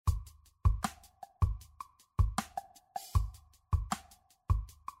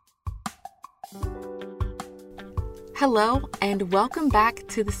Hello, and welcome back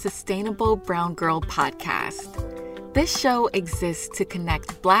to the Sustainable Brown Girl podcast. This show exists to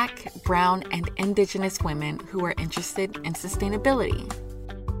connect Black, Brown, and Indigenous women who are interested in sustainability.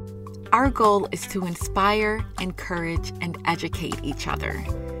 Our goal is to inspire, encourage, and educate each other,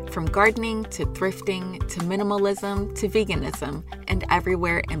 from gardening to thrifting to minimalism to veganism and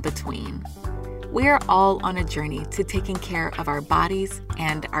everywhere in between. We are all on a journey to taking care of our bodies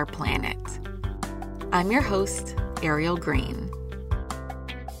and our planet. I'm your host, Ariel Green.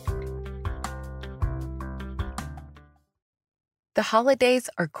 The holidays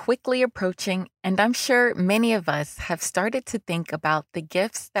are quickly approaching, and I'm sure many of us have started to think about the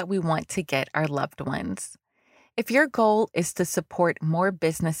gifts that we want to get our loved ones. If your goal is to support more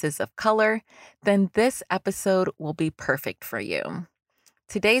businesses of color, then this episode will be perfect for you.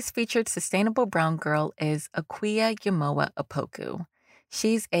 Today's featured sustainable brown girl is Akua Yamoa Opoku.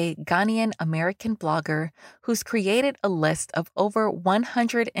 She's a Ghanaian American blogger who's created a list of over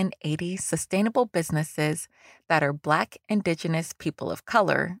 180 sustainable businesses that are Black, Indigenous, people of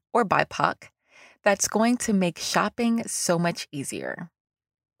color, or BIPOC, that's going to make shopping so much easier.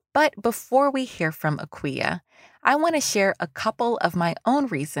 But before we hear from Akua, I want to share a couple of my own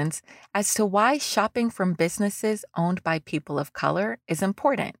reasons as to why shopping from businesses owned by people of color is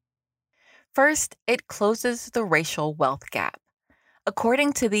important. First, it closes the racial wealth gap.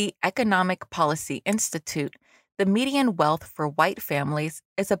 According to the Economic Policy Institute, the median wealth for white families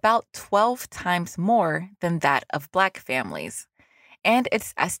is about 12 times more than that of Black families. And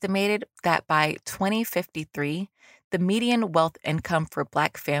it's estimated that by 2053, the median wealth income for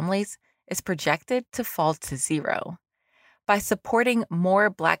Black families is projected to fall to zero. By supporting more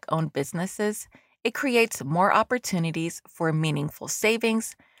Black-owned businesses, it creates more opportunities for meaningful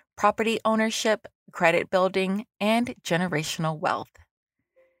savings, property ownership, credit building, and generational wealth.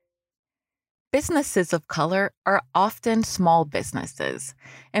 Businesses of color are often small businesses,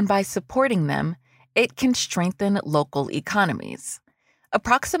 and by supporting them, it can strengthen local economies.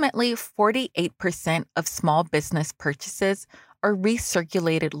 Approximately 48% of small business purchases are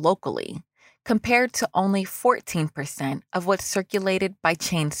recirculated locally, compared to only 14% of what's circulated by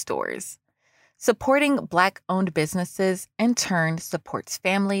chain stores. Supporting Black-owned businesses in turn supports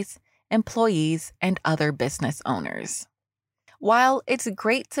families, employees, and other business owners. While it's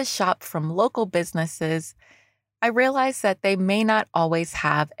great to shop from local businesses, I realize that they may not always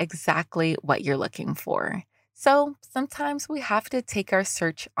have exactly what you're looking for. So sometimes we have to take our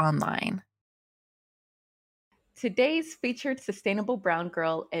search online. Today's featured sustainable brown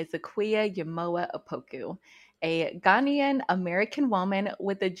girl is Akua Yamoa Opoku, a Ghanaian American woman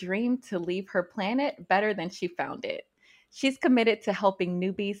with a dream to leave her planet better than she found it. She's committed to helping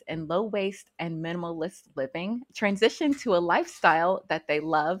newbies in low waste and minimalist living transition to a lifestyle that they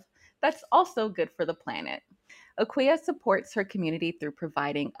love that's also good for the planet. Akua supports her community through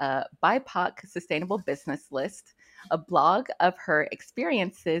providing a BIPOC sustainable business list, a blog of her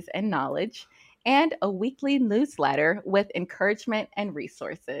experiences and knowledge, and a weekly newsletter with encouragement and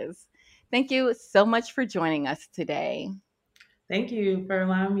resources. Thank you so much for joining us today. Thank you for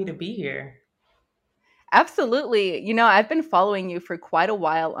allowing me to be here. Absolutely. I've been following you for quite a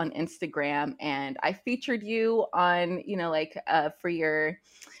while on Instagram, and I featured you on, for your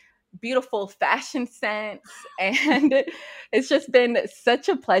beautiful fashion sense. And it's just been such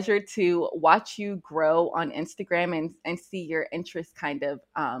a pleasure to watch you grow on Instagram and see your interests kind of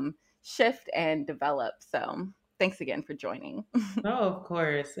shift and develop. So thanks again for joining. Oh, of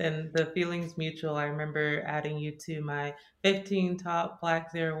course. And the feeling's mutual. I remember adding you to my 15 top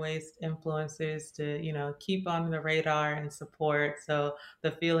Black Zero Waste influencers to, keep on the radar and support. So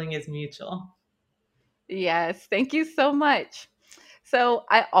the feeling is mutual. Yes, thank you so much. So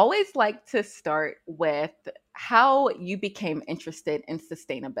I always like to start with how you became interested in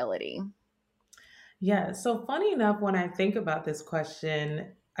sustainability. Yeah. So funny enough, when I think about this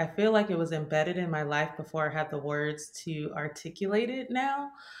question, I feel like it was embedded in my life before I had the words to articulate it now.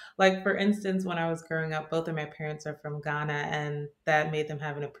 Like, for instance, when I was growing up, both of my parents are from Ghana, and that made them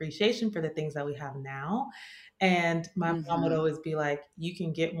have an appreciation for the things that we have now. And my mom would Hmm. always be like, you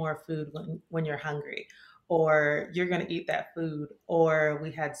can get more food when you're hungry, or you're going to eat that food. Or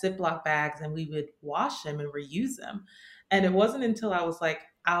we had Ziploc bags and we would wash them and reuse them. And it wasn't until I was like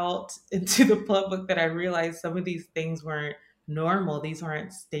out into the public that I realized some of these things weren't normal. These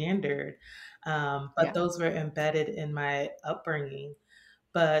weren't standard. But Yeah. those were embedded in my upbringing.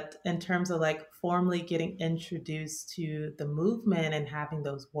 But in terms of like formally getting introduced to the movement and having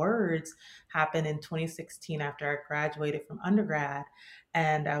those words happen in 2016 after I graduated from undergrad.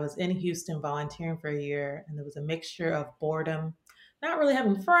 And I was in Houston volunteering for a year, and there was a mixture of boredom, not really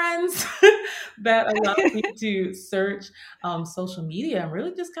having friends that allowed me to search social media and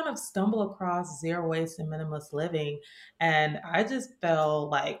really just kind of stumble across zero waste and minimalist living. And I just fell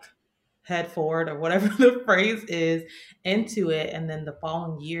like head forward or whatever the phrase is into it. And then the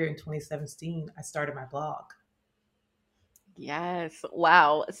following year in 2017, I started my blog. Yes.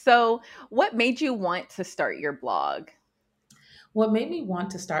 Wow. So, what made you want to start your blog? What made me want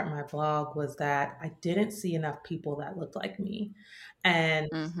to start my blog was that I didn't see enough people that looked like me. And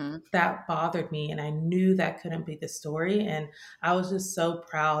Mhm. that bothered me. And I knew that couldn't be the story. And I was just so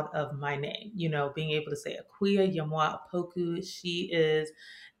proud of my name, being able to say Akua Yamwa Poku. She is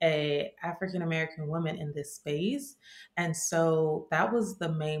a African American woman in this space. And so that was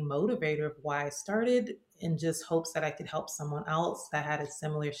the main motivator of why I started, in just hopes that I could help someone else that had a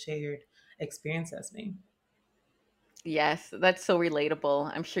similar shared experience as me. Yes, that's so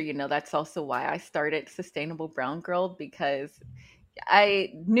relatable. I'm sure you know that's also why I started Sustainable Brown Girl, because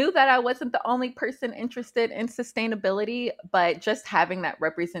I knew that I wasn't the only person interested in sustainability, but just having that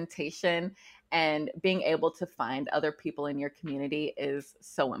representation and being able to find other people in your community is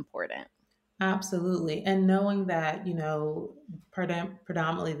so important. Absolutely. And knowing that,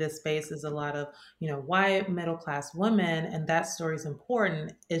 predominantly this space is a lot of, white middle class women, and that story is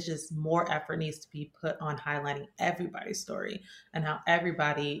important. It's just more effort needs to be put on highlighting everybody's story and how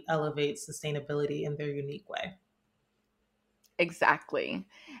everybody elevates sustainability in their unique way. Exactly.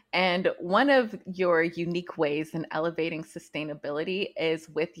 And one of your unique ways in elevating sustainability is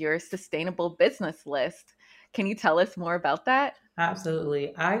with your sustainable business list. Can you tell us more about that?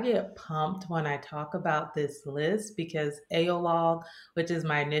 Absolutely. I get pumped when I talk about this list because AOLog, which is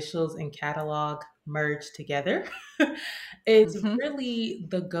my initials in catalog, merged together. It's Mhm. really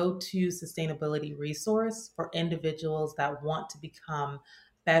the go to sustainability resource for individuals that want to become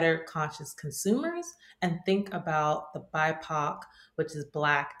better conscious consumers and think about the BIPOC, which is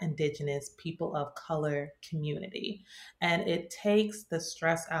Black, Indigenous, people of color community. And it takes the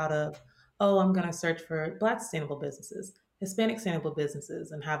stress out of, oh, I'm going to search for Black sustainable businesses, Hispanic sustainable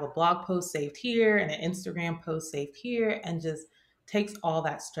businesses, and have a blog post saved here and an Instagram post saved here, and just takes all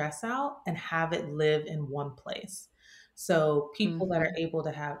that stress out and have it live in one place. So people that are Mhm. able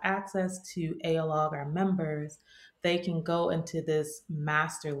to have access to AOLog, our members, they can go into this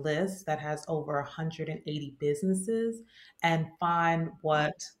master list that has over 180 businesses and find Wow.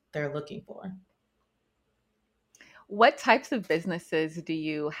 what they're looking for. What types of businesses do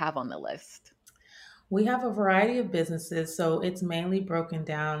you have on the list? We have a variety of businesses, so it's mainly broken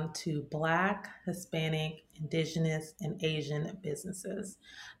down to Black, Hispanic, Indigenous, and Asian businesses.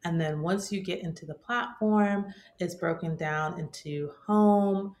 And then once you get into the platform, it's broken down into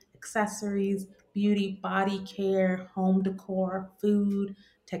home, accessories, beauty, body care, home decor, food,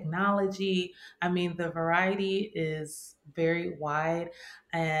 technology. I mean, the variety is very wide.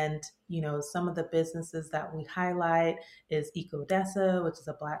 And, some of the businesses that we highlight is EcoDesa, which is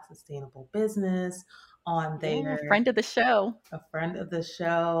a Black sustainable business on Yeah, there. friend of the show. A friend of the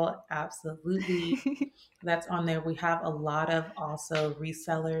show, absolutely. That's on there. We have a lot of also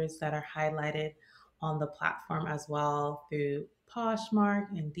resellers that are highlighted on the platform as well through Poshmark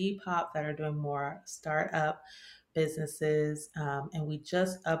and Depop that are doing more startup businesses. And we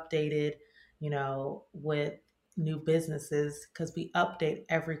just updated, with new businesses because we update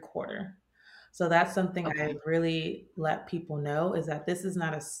every quarter. So that's something I Okay. really let people know, is that this is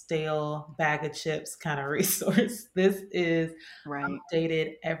not a stale bag of chips kind of resource. This is Right.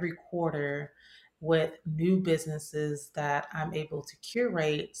 updated every quarter with new businesses that I'm able to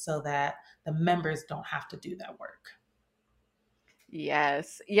curate so that the members don't have to do that work.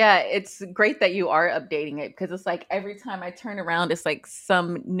 Yes. Yeah, it's great that you are updating it, because it's like every time I turn around, it's like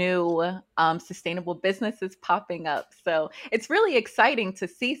some new sustainable businesses popping up. So it's really exciting to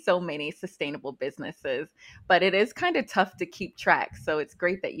see so many sustainable businesses, but it is kind of tough to keep track. So it's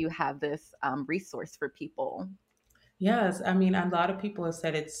great that you have this resource for people. Yes, I mean, a lot of people have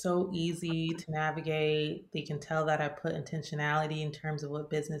said it's so easy to navigate. They can tell that I put intentionality in terms of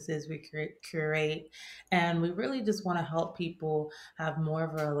what businesses we curate. And we really just want to help people have more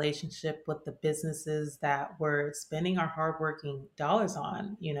of a relationship with the businesses that we're spending our hardworking dollars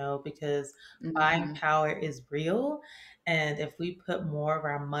on, because buying Hmm. power is real. And if we put more of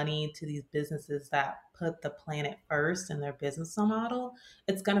our money to these businesses that put the planet first in their business model,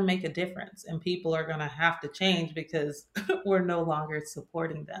 it's going to make a difference, and people are going to have to change because we're no longer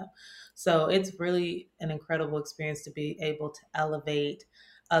supporting them. So it's really an incredible experience to be able to elevate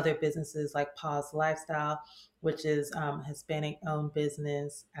other businesses like Pause Lifestyle, which is Hispanic owned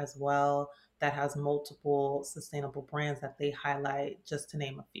business as well, that has multiple sustainable brands that they highlight, just to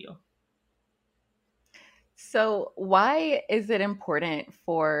name a few. So, why is it important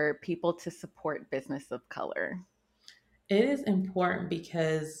for people to support business of color? It is important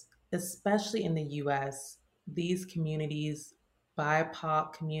because, especially in the US, these communities,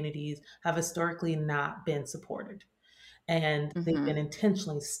 BIPOC communities, have historically not been supported, and they've Hmm. been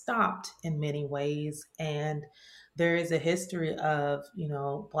intentionally stopped in many ways. And there is a history of,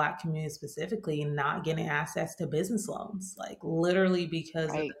 Black communities specifically not getting access to business loans, like literally because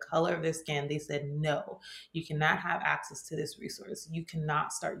of the Right. color of their skin. They said, no, you cannot have access to this resource. You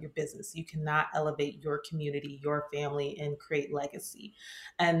cannot start your business. You cannot elevate your community, your family, and create legacy.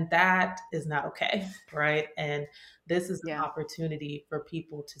 And that is not okay, right? And this is an Yeah. opportunity for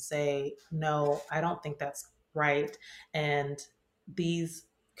people to say, no, I don't think that's right. And these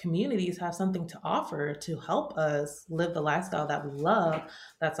communities have something to offer to help us live the lifestyle that we love,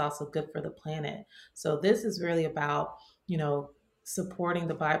 that's also good for the planet. So this is really about, you know, supporting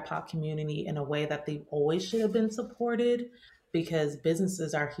the BIPOC community in a way that they always should have been supported, because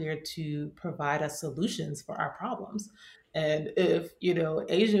businesses are here to provide us solutions for our problems. And if,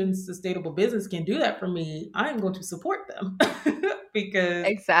 Asian sustainable business can do that for me, I'm going to support them because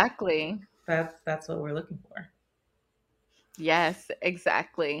Exactly. that's what we're looking for. Yes,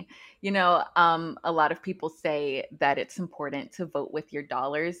 exactly. A lot of people say that it's important to vote with your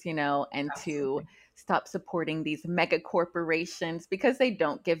dollars, and to Absolutely. stop supporting these mega corporations because they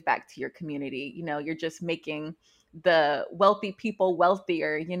don't give back to your community. You're just making the wealthy people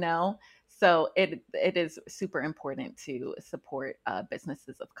wealthier, So it is super important to support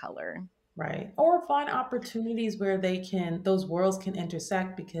businesses of color. Right. Or find opportunities where those worlds can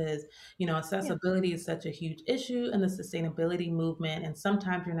intersect, because, Yeah. accessibility is such a huge issue in the sustainability movement. And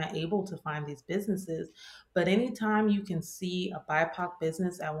sometimes you're not able to find these businesses. But anytime you can see a BIPOC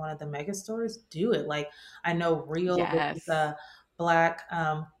business at one of the mega stores, do it. Like, I know Real, which is Yes. a Black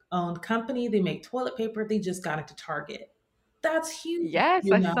owned company, they make toilet paper. They just got into Target. That's huge, Yes,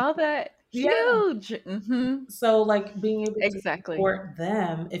 you I know? saw that. Yeah. Huge. Hmm. So, like, being able to Exactly. support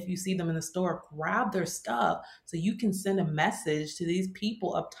them, if you see them in the store, grab their stuff so you can send a message to these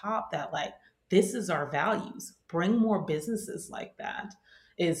people up top that, like, this is our values. Bring more businesses like that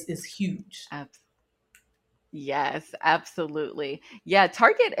is huge. Yes, absolutely. Yeah,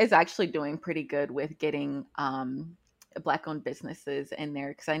 Target is actually doing pretty good with getting black-owned businesses in there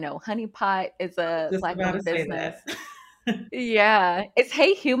because I know Honey Pot is a Just about to black-owned say business. that. Yeah. Is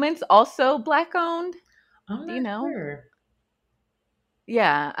Hey Humans also black-owned? I'm Do you not know? sure.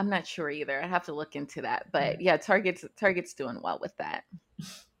 Yeah, I'm not sure either. I'd have to look into that. Yeah. But yeah, Target's doing well with that.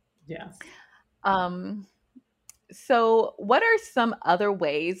 Yes. Um, So, what are some other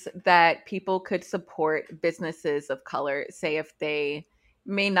ways that people could support businesses of color? Say, if they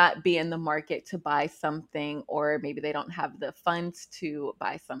may not be in the market to buy something, or maybe they don't have the funds to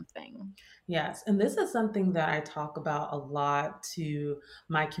buy something. Yes, and this is something that I talk about a lot to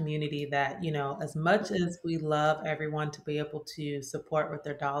my community, that, as much Mhm. as we love everyone to be able to support with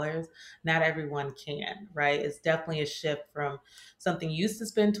their dollars, not everyone can, right? It's definitely a shift from something you used to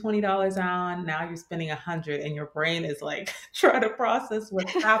spend $20 on, now you're spending 100, and your brain is like trying to process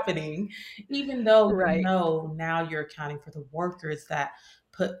what's happening, even though Right. now you're accounting for the workers that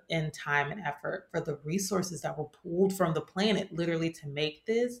put in time and effort, for the resources that were pulled from the planet literally to make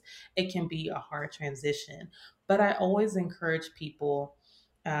this. It can be a hard transition. But I always encourage people,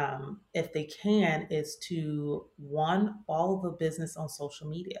 if they can, is to one, follow the business on social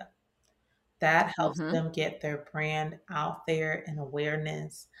media. That helps Hmm. them get their brand out there and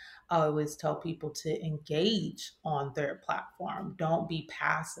awareness. I always tell people to engage on their platform. Don't be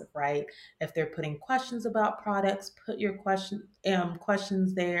passive, right? If they're putting questions about products, put your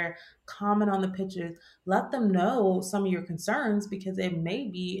questions there, comment on the pictures, let them know some of your concerns, because it may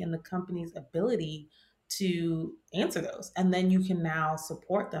be in the company's ability to answer those. And then you can now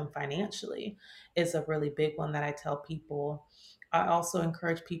support them financially. It's a really big one that I tell people. I also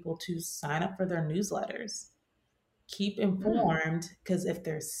encourage people to sign up for their newsletters. Keep Mm. informed, because if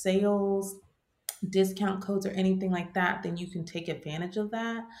there's sales, discount codes, or anything like that, then you can take advantage of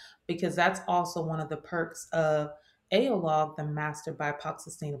that, because that's also one of the perks of AOLOG, the Master BIPOC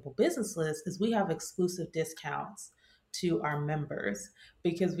Sustainable Business List, is we have exclusive discounts to our members,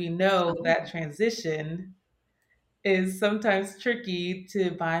 because we know Oh, that transition is sometimes tricky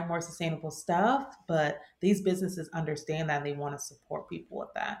to buy more sustainable stuff, but these businesses understand that, and they want to support people with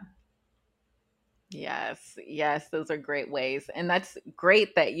that. yes, yes, those are great ways, and that's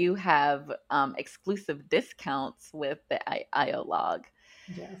great that you have exclusive discounts with the IOLog.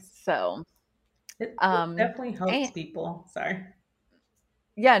 Yes. So, It um, definitely helps and people. Sorry.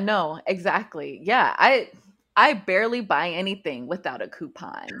 yeah, no, exactly. Yeah, I barely buy anything without a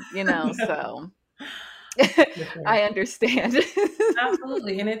coupon, No. so For sure. I understand.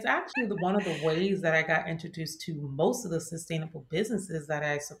 Absolutely. And it's actually one of the ways that I got introduced to most of the sustainable businesses that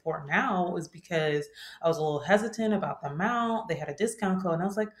I support now is because I was a little hesitant about the amount. They had a discount code, and I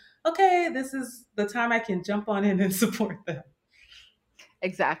was like, okay, this is the time I can jump on in and support them.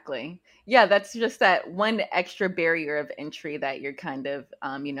 Exactly. Yeah, that's just that one extra barrier of entry that you're kind of,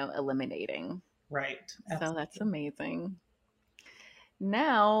 eliminating. Right. So that's Absolutely. amazing.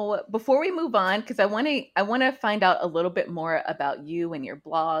 Now, before we move on, because I want to find out a little bit more about you and your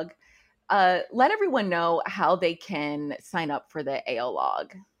blog. Let everyone know how they can sign up for the AO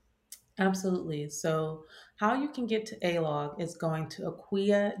log. Absolutely. So, how you can get to ALOG is going to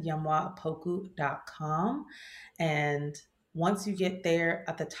akuyayamapoku.com. And once you get there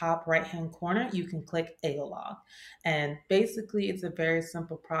at the top right hand corner, you can click ALOG. And basically, it's a very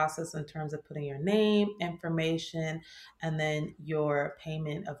simple process in terms of putting your name, information, and then your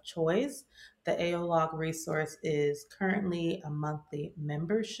payment of choice. The AOlog resource is currently a monthly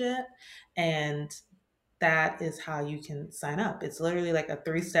membership, and that is how you can sign up. It's literally like a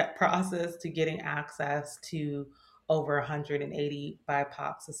three-step process to getting access to over 180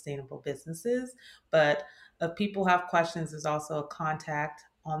 BIPOC sustainable businesses. But if people have questions, there's also a contact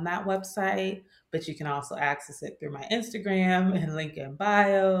on that website, but you can also access it through my Instagram and link in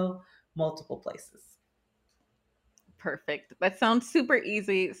bio, multiple places. Perfect. That sounds super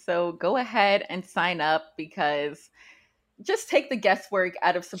easy. So go ahead and sign up because just take the guesswork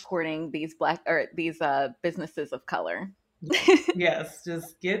out of supporting these black or these businesses of color. Yes,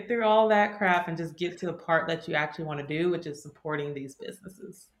 just get through all that crap and just get to the part that you actually want to do, which is supporting these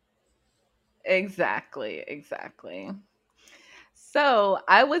businesses. Exactly, exactly. So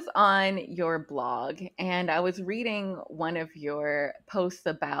I was on your blog and I was reading one of your posts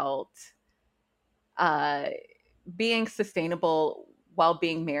about uh, being sustainable while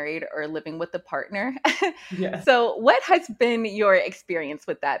being married or living with a partner. Yes. So, what has been your experience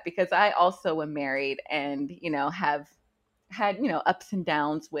with that? Because I also am married and, have had, ups and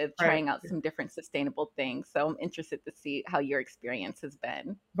downs with Right. trying out some different sustainable things. So, I'm interested to see how your experience has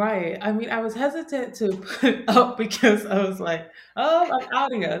been. Right. I mean, I was hesitant to put it up because I was like, oh, I'm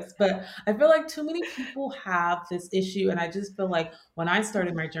outing us. But I feel like too many people have this issue. And I just feel like when I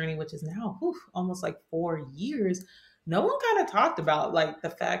started my journey, which is now almost like 4 years, no one kind of talked about like the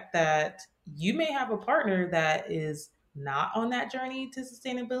fact that you may have a partner that is not on that journey to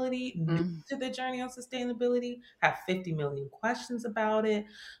sustainability, new Mm, to the journey on sustainability, have 50 million questions about it.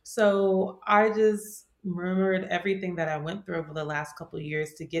 So I just remembered everything that I went through over the last couple of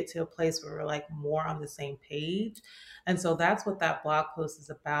years to get to a place where we're like more on the same page. And so that's what that blog post is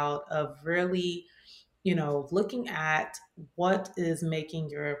about of really, looking at what is making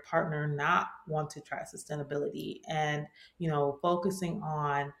your partner not want to try sustainability and, focusing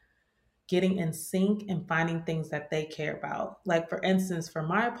on getting in sync and finding things that they care about. Like for instance, for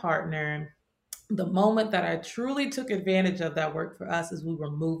my partner, the moment that I truly took advantage of that worked for us is we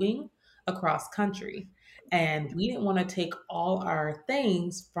were moving across country and we didn't want to take all our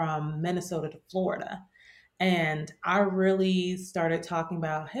things from Minnesota to Florida. And I really started talking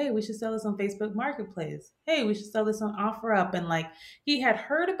about, hey, we should sell this on Facebook Marketplace. Hey, we should sell this on OfferUp. And like he had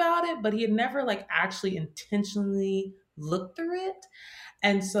heard about it, but he had never like actually intentionally looked through it.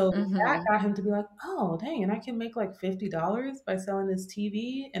 And so that hmm got him to be like, oh, dang, and I can make like $50 by selling this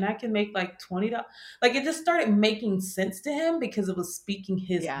TV, and I can make like $20. Like it just started making sense to him because it was speaking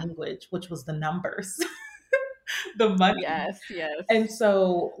his Yeah. language, which was the numbers, the money. Yes. Yes. And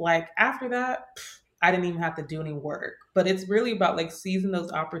so, like, after that, I didn't even have to do any work. But it's really about like seizing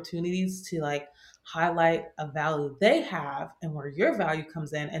those opportunities to like highlight a value they have and where your value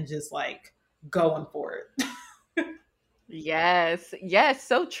comes in and just like going for it. Yes, yes,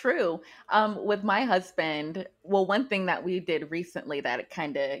 so true. With my husband, well, one thing that we did recently that it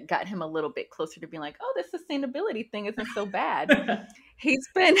kind of got him a little bit closer to being like, "Oh, this sustainability thing isn't so bad." He's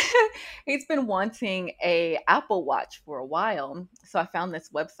been he's been wanting a Apple Watch for a while. So I found this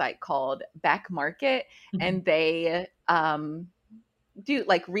website called Back Market and they do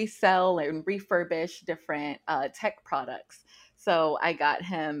like resell and refurbish different tech products. So I got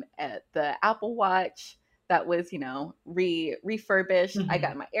him at the Apple Watch that was, refurbished. I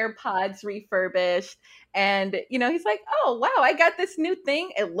got Mhm. my AirPods refurbished. And, he's like, oh, wow, I got this new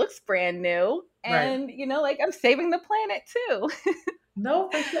thing. It looks brand new. Right. And, like I'm saving the planet too. No,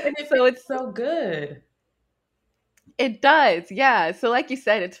 for sure. And it So feels it's so good. it does, yeah. So, like you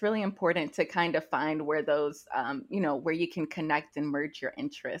said, it's really important to kind of find where those, where you can connect and merge your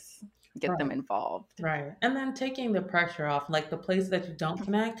interests. get them Right. involved. Right. And then taking the pressure off, like the places that you don't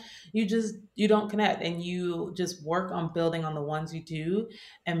connect, you don't connect and you just work on building on the ones you do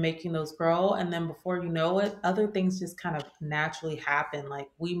and making those grow. And then before you know it, other things just kind of naturally happen. Like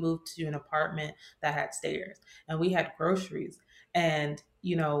we moved to an apartment that had stairs and we had groceries and,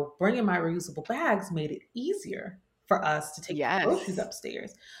 bringing my reusable bags made it easier for us to take the groceries Yes.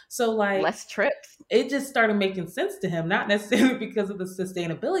 upstairs. So like Less trips. it just started making sense to him, not necessarily because of the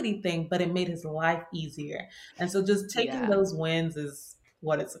sustainability thing, but it made his life easier. And so just taking Yeah. those wins is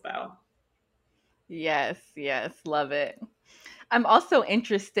what it's about. Yes. Yes. Love it. I'm also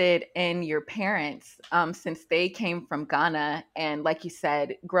interested in your parents, since they came from Ghana. And like you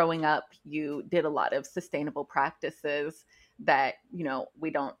said, growing up, you did a lot of sustainable practices that,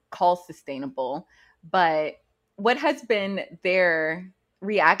 we don't call sustainable. But what has been their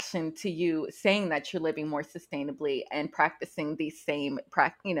reaction to you saying that you're living more sustainably and practicing these same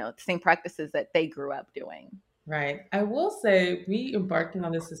practices that they grew up doing? Right. I will say, me embarking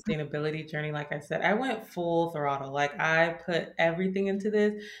on this sustainability journey, like I said, I went full throttle. Like I put everything into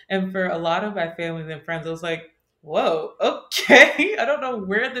this. And for a lot of my families and friends, I was like, whoa, okay. I don't know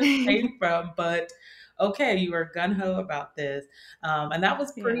where this came from, but okay, you are gun ho about this. And that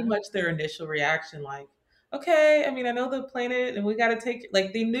was pretty Yeah. much their initial reaction. Like, okay, I mean, I know the planet and we got to take,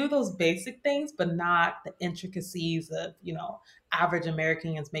 like, they knew those basic things, but not the intricacies of, average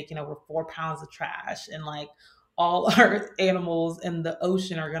Americans making over 4 pounds of trash and like, all our animals in the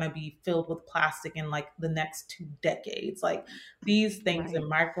ocean are going to be filled with plastic in like the next 2 decades. Like these things and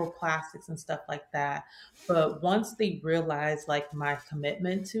Right. microplastics and stuff like that. But once they realized like my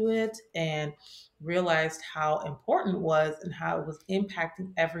commitment to it and realized how important it was and how it was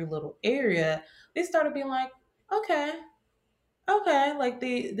impacting every little area, they started being like, okay, okay, like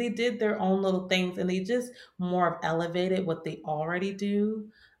they did their own little things and they just more of elevated what they already do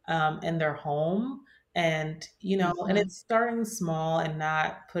in their home. And and Hmm. it's starting small and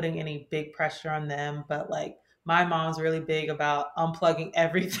not putting any big pressure on them. But like my mom's really big about unplugging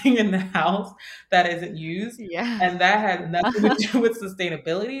everything in the house that isn't used. Yeah. And that had nothing to do with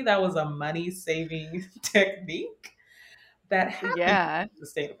sustainability. That was a money saving technique that happened to Yeah. be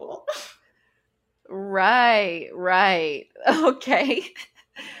sustainable. Right, right. Okay.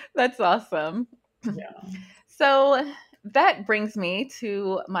 That's awesome. Yeah. So that brings me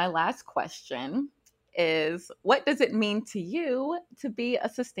to my last question is what does it mean to you to be a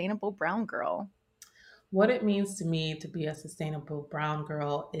sustainable brown girl? What it means to me to be a sustainable brown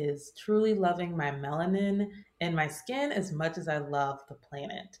girl is truly loving my melanin and my skin as much as I love the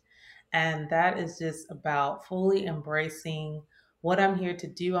planet. And that is just about fully embracing what I'm here to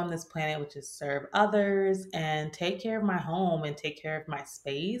do on this planet, which is serve others and take care of my home and take care of my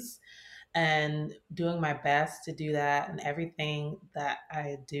space and doing my best to do that in everything that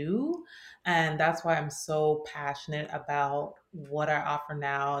I do. And that's why I'm so passionate about what I offer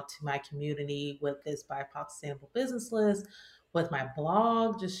now to my community with this BIPOC Sustainable Business List, with my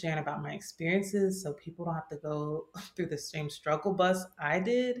blog, just sharing about my experiences so people don't have to go through the same struggle bus I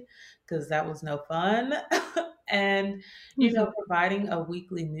did, because that was no fun. And, providing a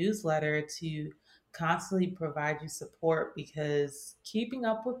weekly newsletter to constantly provide you support because keeping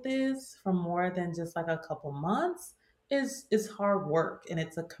up with this for more than just like a couple months is hard work and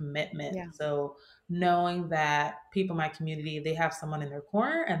it's a commitment. Yeah. So knowing that people in my community, they have someone in their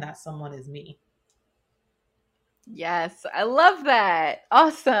corner and that someone is me. Yes, I love that.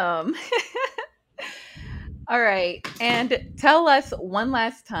 Awesome. All right. And tell us one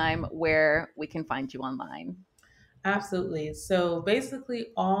last time where we can find you online. Absolutely. So basically,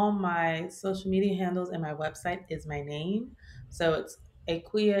 all my social media handles and my website is my name. So it's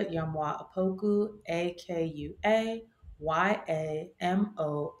Akuya Yamwa Apoku,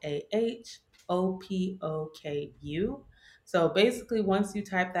 AkuyamoahOPOKU. So basically, once you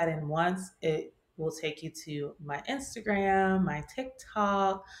type that in once, it will take you to my Instagram, my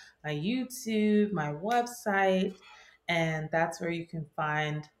TikTok, my YouTube, my website, and that's where you can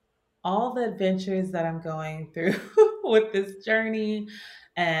find all the adventures that I'm going through with this journey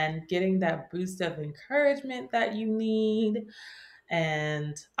and getting that boost of encouragement that you need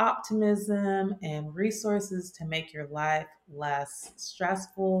and optimism and resources to make your life less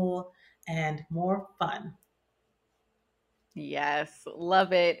stressful and more fun. Yes,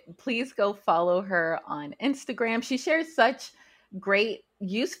 love it. Please go follow her on Instagram. She shares such great,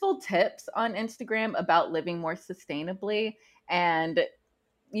 useful tips on Instagram about living more sustainably. And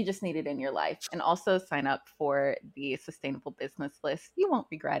you just need it in your life. And also sign up for the Sustainable Business List. You won't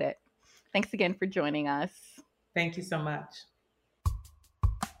regret it. Thanks again for joining us. Thank you so much.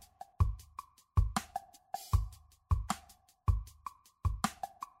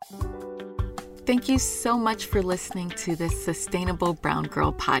 Thank you so much for listening to this Sustainable Brown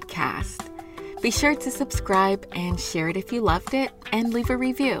Girl podcast. Be sure to subscribe and share it if you loved it, and leave a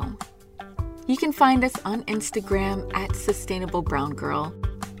review. You can find us on Instagram at Sustainable Brown Girl,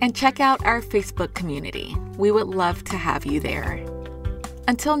 and check out our Facebook community. We would love to have you there.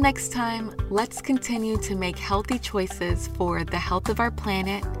 Until next time, let's continue to make healthy choices for the health of our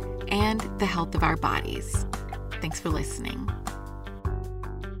planet and the health of our bodies. Thanks for listening.